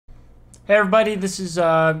Hey everybody, this is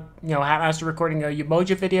Hatmaster recording a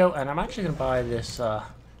Umoja video, and I'm actually gonna buy this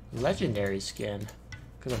legendary skin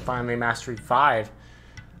because I'm finally mastery 5.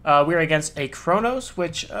 We're against a Chronos,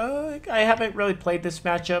 which I haven't really played this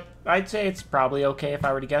matchup. I'd say it's probably okay if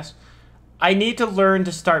I were to guess. I need to learn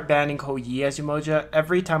to start banning Hou Yi as Umoja.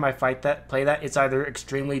 Every time I play that, it's either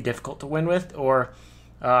extremely difficult to win with, or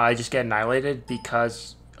I just get annihilated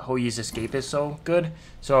because Hou Yi's escape is so good.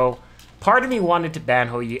 So part of me wanted to ban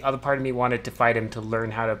Hou Yi, other part of me wanted to fight him to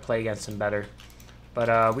learn how to play against him better.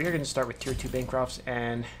 But we are going to start with tier 2 Bancrofts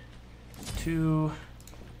and 2...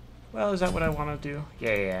 Well, is that what I want to do?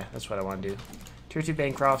 Yeah, that's what I want to do. Tier 2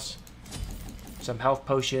 Bancrofts, some health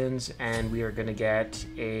potions, and we are going to get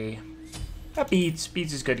a Beats.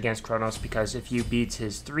 Beats is good against Chronos because if you beats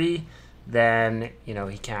his 3, then, he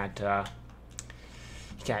can't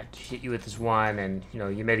hit you with his 1, and,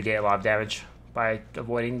 you mitigate a lot of damage by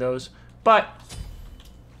avoiding those. But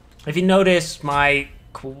if you notice my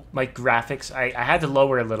graphics, I had to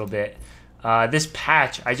lower a little bit. This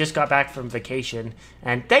patch, I just got back from vacation,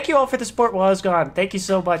 and thank you all for the support while I was gone. Thank you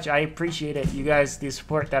so much. I appreciate it. You guys, the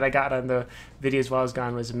support that I got on the videos while I was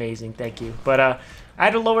gone was amazing. Thank you. But I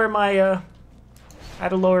had to lower my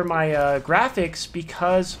graphics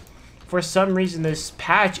because for some reason this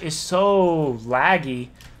patch is so laggy.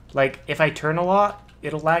 Like if I turn a lot,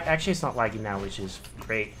 it'll lag. Actually, it's not lagging now, which is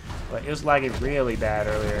great. But it was lagging really bad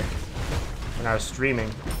earlier when I was streaming.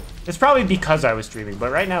 It's probably because I was streaming,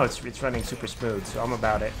 but right now it's running super smooth, so I'm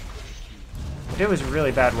about it. But it was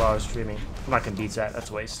really bad while I was streaming. I'm not gonna beat that. That's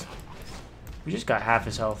a waste. We just got half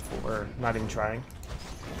his health for not even trying.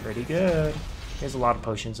 Pretty good. He has a lot of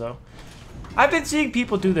potions though. I've been seeing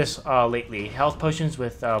people do this lately. Health potions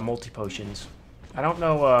with multi potions. I don't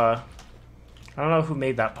know who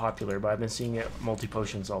made that popular, but I've been seeing it multi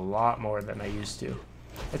potions a lot more than I used to.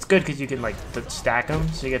 It's good because you can like stack them,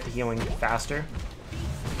 so you get the healing faster.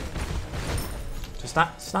 So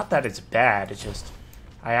it's not that it's bad. It's just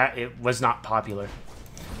it was not popular.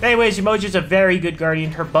 Anyways, Umoja's a very good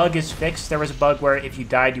guardian. Her bug is fixed. There was a bug where if you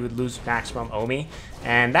died, you would lose maximum Omi,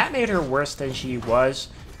 and that made her worse than she was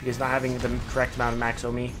because not having the correct amount of max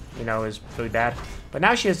Omi, is really bad. But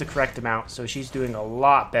now she has the correct amount, so she's doing a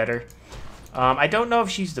lot better. I don't know if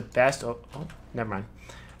she's the best. Oh, never mind.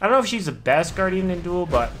 I don't know if she's the best guardian in Duel,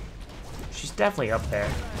 but she's definitely up there.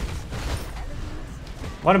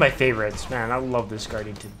 One of my favorites. Man, I love this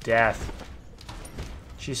guardian to death.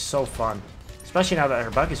 She's so fun. Especially now that her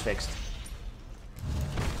bug is fixed.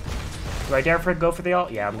 Do I dare for go for the ult?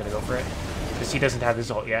 Yeah, I'm going to go for it. Because he doesn't have his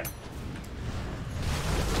ult yet.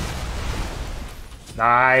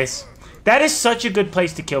 Nice. That is such a good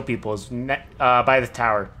place to kill people, is by the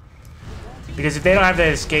tower. Because if they don't have the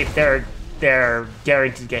escape, they're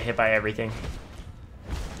guaranteed to get hit by everything.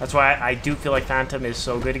 That's why I do feel like Phantom is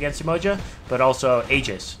so good against Umoja, but also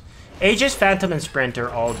Aegis. Aegis, Phantom, and Sprint are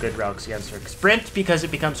all good routes against her. Sprint, because it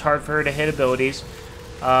becomes hard for her to hit abilities.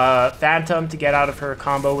 Phantom, to get out of her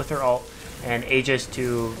combo with her ult. And Aegis,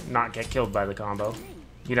 to not get killed by the combo.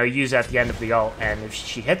 Use at the end of the ult, and if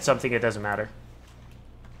she hits something, it doesn't matter.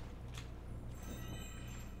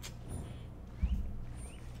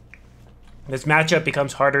 This matchup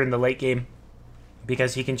becomes harder in the late game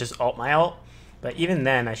because he can just ult my ult. But even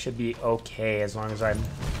then, I should be okay as long as I'm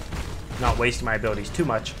not wasting my abilities too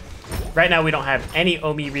much. Right now, we don't have any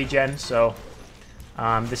Omi regen, so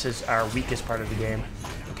this is our weakest part of the game.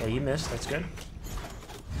 Okay, you missed. That's good.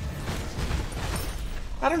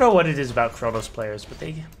 I don't know what it is about Chronos players, but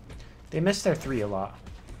they miss their 3 a lot.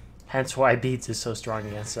 Hence why Beads is so strong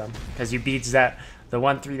against them. Because you Beads the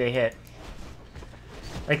 1-3 they hit.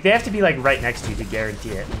 Like, they have to be, like, right next to you to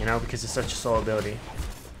guarantee it, because it's such a slow ability.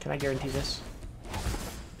 Can I guarantee this?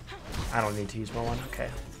 I don't need to use my 1. Okay.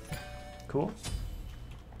 Cool.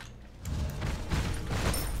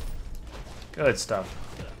 Good stuff.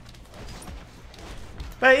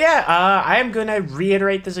 But yeah, I am going to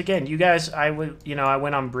reiterate this again. You guys, I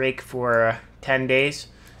went on break for 10 days,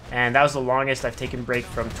 and that was the longest I've taken break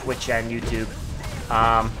from Twitch and YouTube.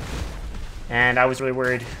 And I was really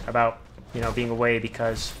worried about being away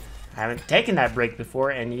because I haven't taken that break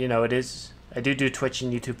before, and I do Twitch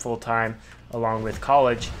and YouTube full time along with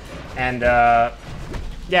college, and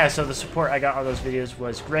yeah, so the support I got on those videos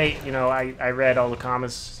was great. I read all the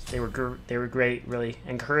comments; they were great, really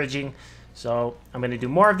encouraging. So I'm gonna do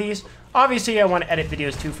more of these. Obviously, I want to edit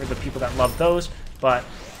videos too for the people that love those, but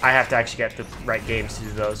I have to actually get the right games to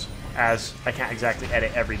do those, as I can't exactly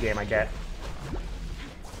edit every game I get.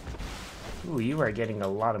 Ooh, you are getting a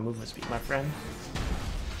lot of movement speed, my friend.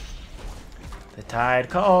 The tide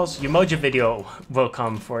calls. Umoja video will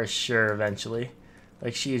come for sure eventually.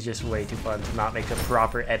 Like, she is just way too fun to not make a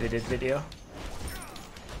proper edited video.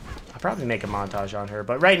 I'll probably make a montage on her,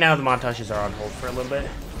 but right now the montages are on hold for a little bit.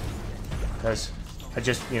 Because I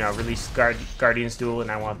just, you know, released Guardians Duel, and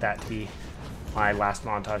I want that to be my last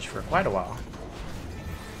montage for quite a while.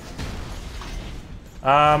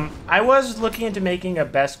 I was looking into making a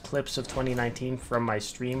best clips of 2019 from my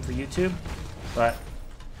stream for YouTube, but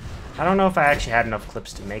I don't know if I actually had enough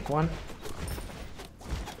clips to make one.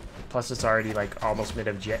 Plus, it's already like almost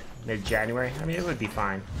mid-January. I mean, it would be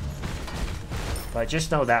fine. But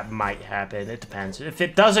just know that might happen. It depends. If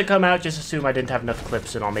it doesn't come out, just assume I didn't have enough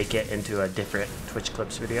clips, and I'll make it into a different Twitch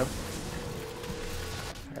clips video.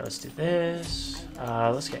 Alright, let's do this.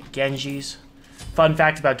 Let's get Genji's. Fun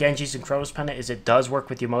fact about Genji's and Chronos Pendant is it does work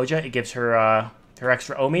with Umoja. It gives her her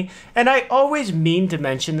extra Omi. And I always mean to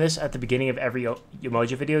mention this at the beginning of every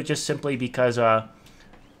Umoja video, just simply because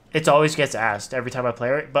it always gets asked every time I play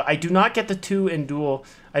it. But I do not get the 2 in Duel.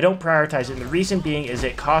 I don't prioritize it. And the reason being is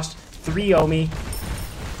it costs 3 Omi,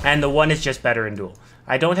 and the 1 is just better in Duel.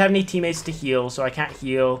 I don't have any teammates to heal, so I can't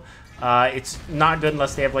heal. It's not good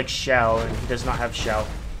unless they have like Shell, and he does not have Shell.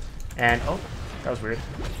 And, oh, that was weird.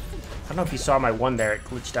 I don't know if you saw my 1 there. It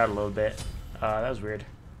glitched out a little bit. That was weird.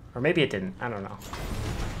 Or maybe it didn't. I don't know.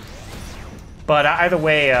 But either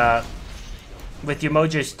way, with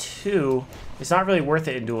Umoja's 2, it's not really worth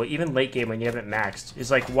it in Duel, even late game when you haven't maxed.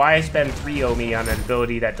 It's like, why spend 3 Omi on an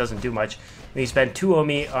ability that doesn't do much when you spend 2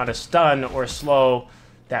 Omi on a stun or slow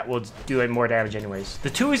that will do it more damage anyways. The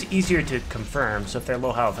 2 is easier to confirm, so if they're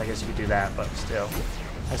low health, I guess you could do that, but still.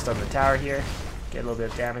 I stun the tower here, get a little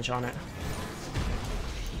bit of damage on it.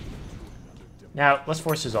 Now, let's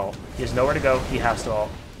force his ult. He has nowhere to go. He has to ult.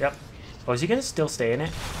 Yep. Oh, is he going to still stay in it?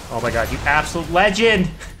 Oh my god, you absolute legend!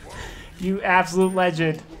 You absolute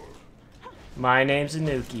legend. My name's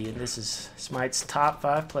Anuki, and this is Smite's top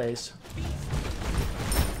 5 plays.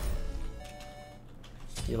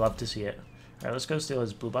 You love to see it. Alright, let's go steal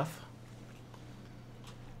his blue buff.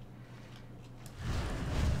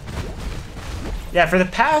 Yeah, for the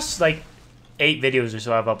past, like, 8 videos or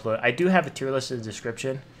so I've uploaded, I do have a tier list in the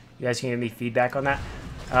description. You guys can give me feedback on that.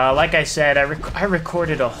 Like I said, I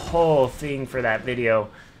recorded a whole thing for that video.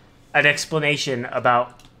 An explanation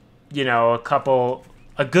about, you know,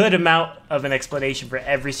 a good amount of an explanation for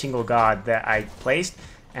every single god that I placed.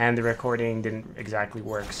 And the recording didn't exactly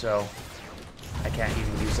work, so I can't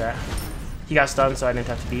even use that. He got stunned, so I didn't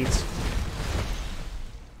have to beads.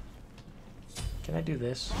 Can I do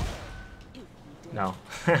this? No.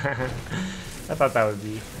 I thought that would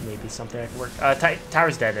be maybe something I could work.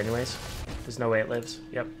 Tower's dead anyways. There's no way it lives.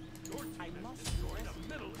 Yep.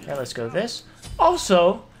 Okay, let's go this.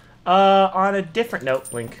 Also, on a different note,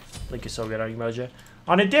 Blink is so good on Umoja.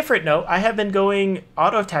 On a different note, I have been going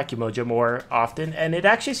auto attack Umoja more often, and it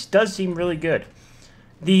actually does seem really good.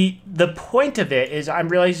 The point of it is, I'm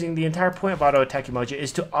realizing the entire point of auto attack Umoja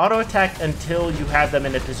is to auto attack until you have them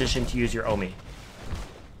in a position to use your Omi.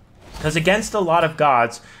 Because against a lot of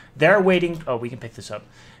gods, they're waiting. Oh, we can pick this up.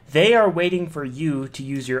 They are waiting for you to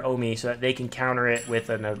use your Omi so that they can counter it with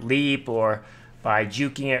a leap or by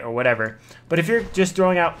juking it or whatever. But if you're just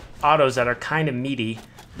throwing out autos that are kind of meaty,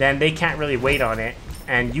 then they can't really wait on it,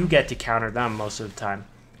 and you get to counter them most of the time.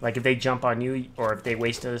 Like if they jump on you or if they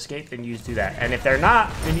waste an escape, then you just do that. And if they're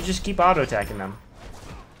not, then you just keep auto attacking them.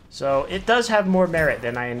 So it does have more merit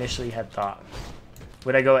than I initially had thought.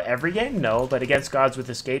 Would I go every game? No, but against gods with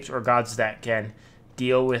escapes or gods that can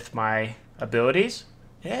deal with my abilities,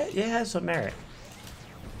 it has some merit.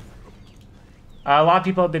 A lot of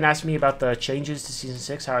people have been asking me about the changes to Season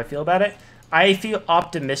 6, how I feel about it. I feel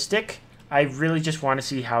optimistic. I really just want to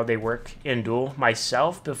see how they work in Duel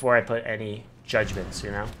myself before I put any judgments, you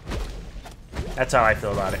know? That's how I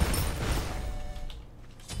feel about it.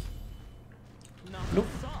 Bloop.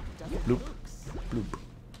 Bloop. Bloop.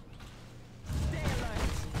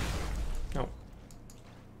 No.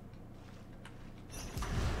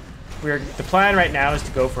 The plan right now is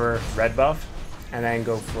to go for red buff and then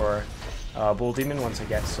go for Bull Demon once I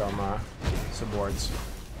get some wards.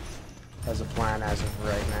 As a plan as of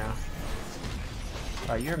right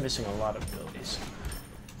now. You're missing a lot of abilities.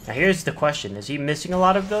 Now here's the question. Is he missing a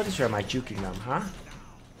lot of abilities or am I juking them, huh?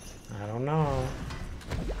 I don't know.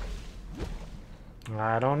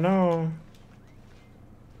 I don't know.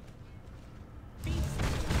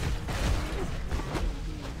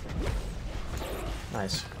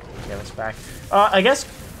 Nice. Okay, let's back. I guess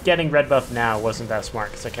getting red buff now wasn't that smart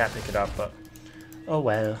because I can't pick it up, but oh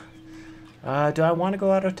well. Do I want to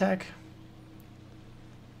go auto attack?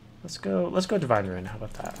 Let's go Divine Ruin. How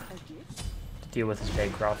about that? To deal with his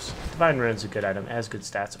Bancrofts. Divine Ruin's a good item. It has good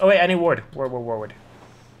stats. Oh wait, I need ward. Ward.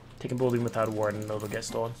 Taking building without a ward and it'll get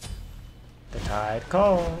stolen. The tide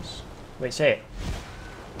calls. Wait, say it.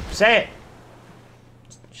 Say it!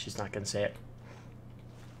 She's not gonna say it.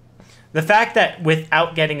 The fact that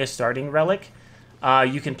without getting a starting relic,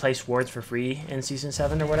 you can place wards for free in Season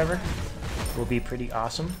 7 or whatever will be pretty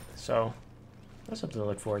awesome. So, that's something to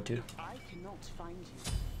look forward to. I cannot find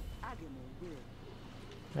you. Agamor will.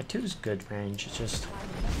 My 2 is good range. It's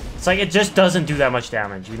like it just doesn't do that much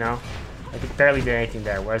damage, you know? Like it barely did anything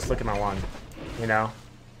there, whereas look at my 1, you know?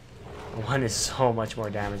 My 1 is so much more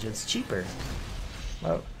damage. It's cheaper.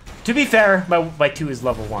 Well, to be fair, my 2 is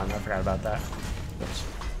level 1. I forgot about that. Oops.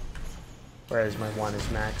 Whereas my 1 is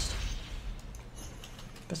maxed.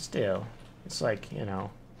 But still, it's like, you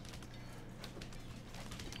know,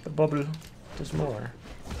 the bubble does more.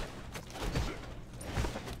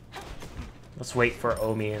 Let's wait for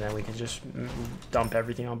Omi and then we can just dump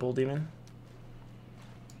everything on Bull Demon.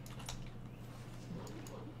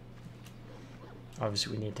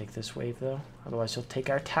 Obviously we need to take this wave though, otherwise he'll take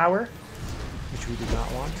our tower, which we do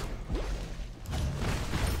not want.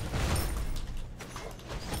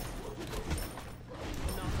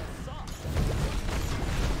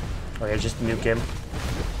 Okay, just nuke him.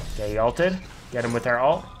 Okay, he ulted. Get him with our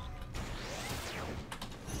ult.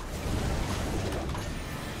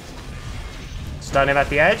 Stun him at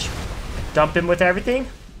the edge. Dump him with everything.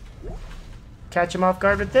 Catch him off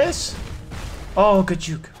guard with this. Oh, good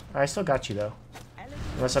juke. I still got you though.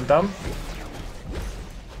 Unless I'm dumb.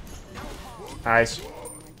 Nice.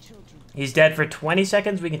 He's dead for 20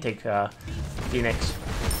 seconds. We can take Phoenix.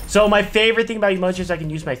 So my favorite thing about emojis is I can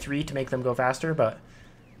use my 3 to make them go faster, but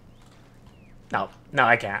no,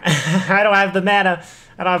 I can't. I don't have the mana.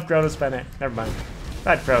 I don't have Chrono Spin it. Never mind. If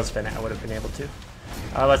I had Chrono Spin it, I would have been able to.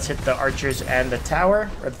 Let's hit the archers and the tower,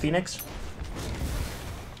 or the Phoenix.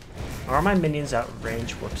 Are my minions out of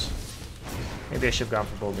range? Whoops. Maybe I should have gone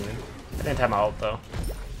for Bull Demon. I didn't have my ult, though.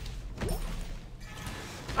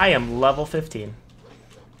 I am level 15.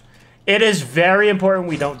 It is very important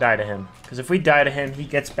we don't die to him. Because if we die to him, he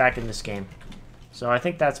gets back in this game. So I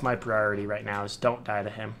think that's my priority right now, is don't die to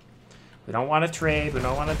him. We don't want to trade, we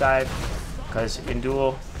don't want to dive, because in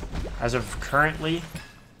Duel, as of currently,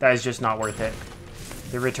 that is just not worth it.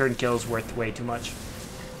 The return kill is worth way too much.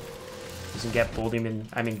 Doesn't get Bull Demon,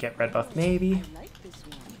 I mean get red buff, maybe.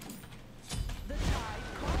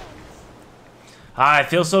 It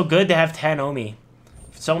feels so good to have 10 Omi.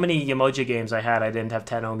 So many emoji games I had, I didn't have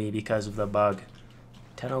 10 Omi because of the bug.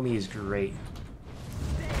 10 Omi is great.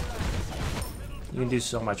 You can do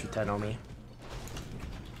so much with 10 Omi.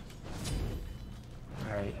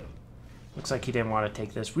 Alright. Looks like he didn't want to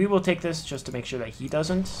take this. We will take this just to make sure that he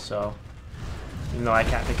doesn't, so... Even though I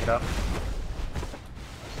can't pick it up.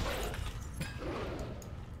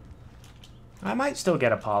 I might still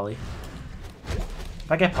get a poly.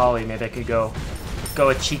 If I get poly, maybe I could go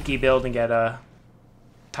a cheeky build and get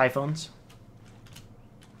Typhoons.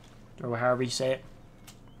 Or however you say it.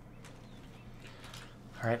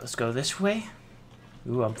 Alright, let's go this way.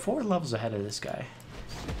 Ooh, I'm 4 levels ahead of this guy.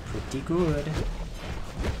 Pretty good.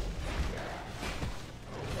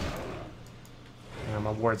 Yeah,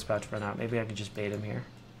 my ward's about to run out. Maybe I can just bait him here.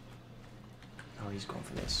 Oh, he's going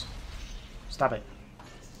for this. Stop it.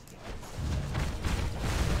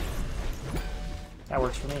 That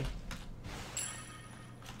works for me.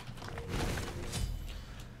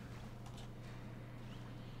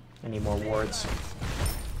 I need more wards.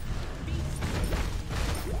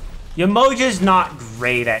 Yamoja's not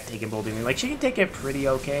great at taking Bull Demon. Like, she can take it pretty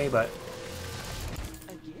okay, but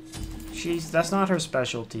that's not her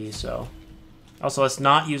specialty, so. Also, let's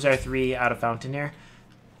not use our 3 out of fountain here.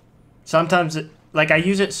 Sometimes, I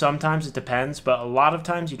use it sometimes, it depends, but a lot of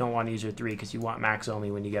times you don't want to use your 3 because you want max Omi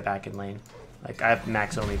when you get back in lane. Like, I have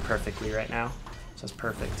max Omi perfectly right now, so that's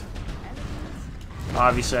perfect.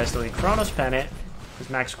 Obviously, I still need Chronos Pen it, because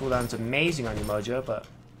max cooldown's amazing on Umoja, but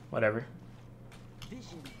whatever.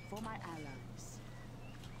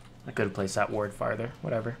 I could have placed that ward farther,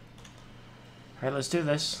 whatever. Alright, let's do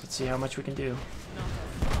this. Let's see how much we can do.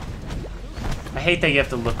 I hate that you have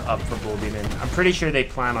to look up for Bull Demon. I'm pretty sure they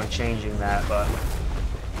plan on changing that, but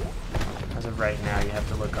as of right now, you have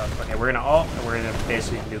to look up. Okay, we're gonna ult, and we're gonna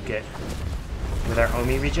basically nuke it with our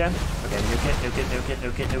Omi regen. Okay, nuke it, nuke it, nuke it,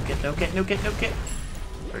 nuke it, nuke it, nuke it, nuke it, nuke it.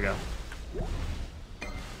 There we go.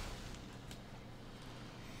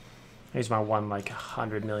 Here's my 1 like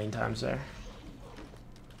 100 million times there.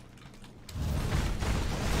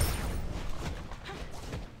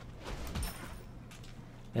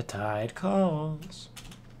 The tide calls.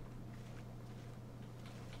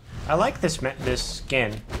 I like this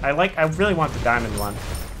skin. I really want the diamond one.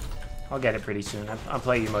 I'll get it pretty soon. I'm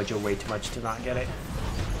playing Umoja way too much to not get it.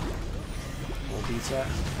 full beats at.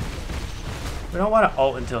 We don't want to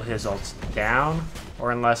ult until his ult's down,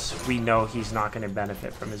 or unless we know he's not going to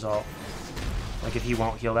benefit from his ult. Like if he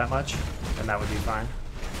won't heal that much, then that would be fine.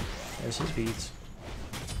 There's his beats.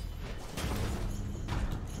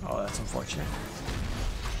 Oh, that's unfortunate.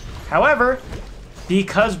 However,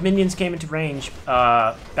 because minions came into range,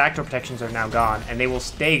 backdoor protections are now gone, and they will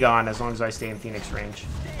stay gone as long as I stay in Phoenix range.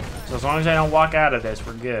 So as long as I don't walk out of this,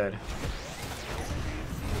 we're good.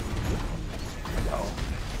 Oh.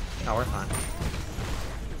 No, we're fine.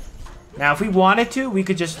 Now, if we wanted to, we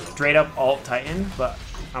could just straight up ult Titan, but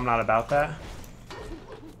I'm not about that.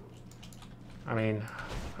 I mean,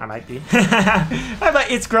 I might be.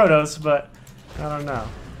 It's Kronos, but I don't know.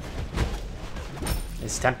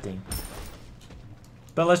 It's tempting.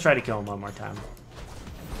 But let's try to kill him one more time.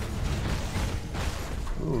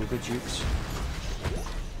 Ooh, good jukes.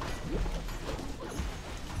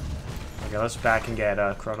 Okay, let's back and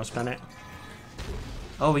get Chronos Pennant.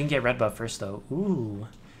 Oh, we can get red buff first, though. Ooh.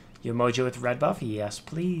 Yomojo with red buff? Yes,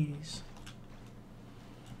 please.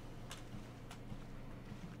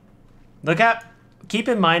 Keep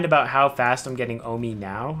in mind about how fast I'm getting Omi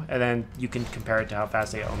now, and then you can compare it to how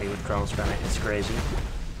fast I get Omi with Chronos Pennant. It's crazy.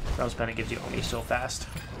 Chronos Pennant gives you Omi so fast.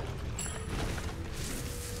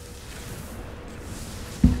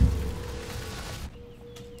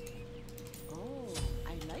 Oh,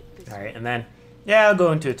 I like this. Alright, and then, yeah, I'll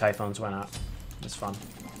go into Typhoons. Why not? It's fun.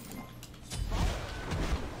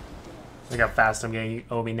 Look how fast I'm getting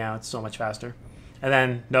Omi now. It's so much faster. And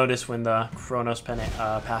then notice when the Chronos Pennant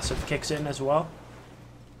passive kicks in as well.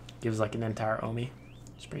 Gives like an entire Omi.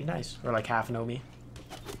 It's pretty nice. Or like half an Omi.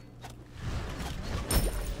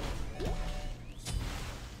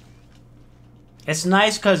 It's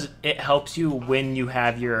nice because it helps you when you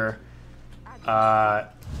have your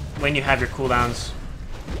cooldowns.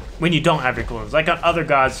 When you don't have your cooldowns. Like on other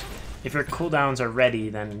gods, if your cooldowns are ready,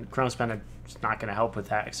 then Chronos Pennant is not going to help with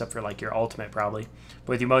that, except for like your ultimate probably.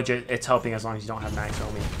 But with Umoja, it's helping as long as you don't have max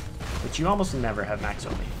Omi. Which you almost never have max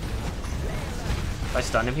Omi. If I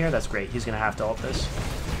stun him here, that's great. He's going to have to ult this.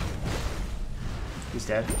 He's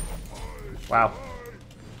dead. Wow.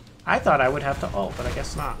 I thought I would have to ult, but I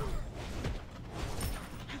guess not.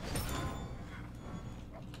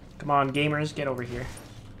 Come on, gamers, get over here.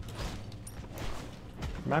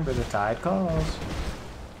 Remember, the tide calls.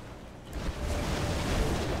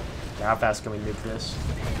 Okay, how fast can we nuke this?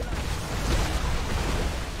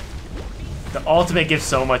 The ultimate gives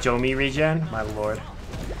so much Omi regen. My lord.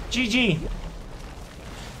 GG!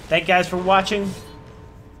 Thank you guys for watching.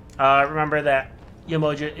 Remember that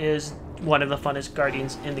Yomoja is one of the funnest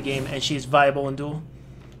guardians in the game, and she's viable in Duel.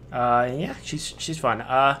 Yeah, she's fun.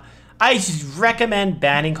 I recommend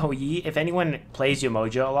banning Hou Yi. If anyone plays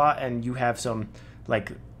Yomoja a lot and you have some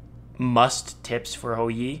like must tips for Hou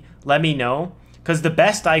Yi, let me know. Because the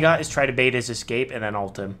best I got is try to bait his escape and then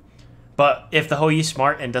ult him. But if the Hou Yi's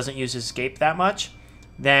smart and doesn't use his escape that much,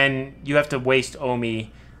 then you have to waste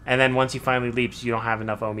Omi. And then once he finally leaps, you don't have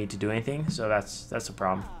enough Omi to do anything. So that's a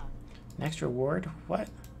problem. Next reward? What?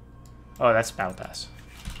 Oh, that's Battle Pass.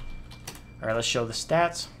 Alright, let's show the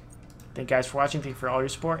stats. Thank you guys for watching. Thank you for all your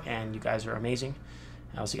support. And you guys are amazing.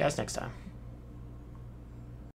 And I'll see you guys next time.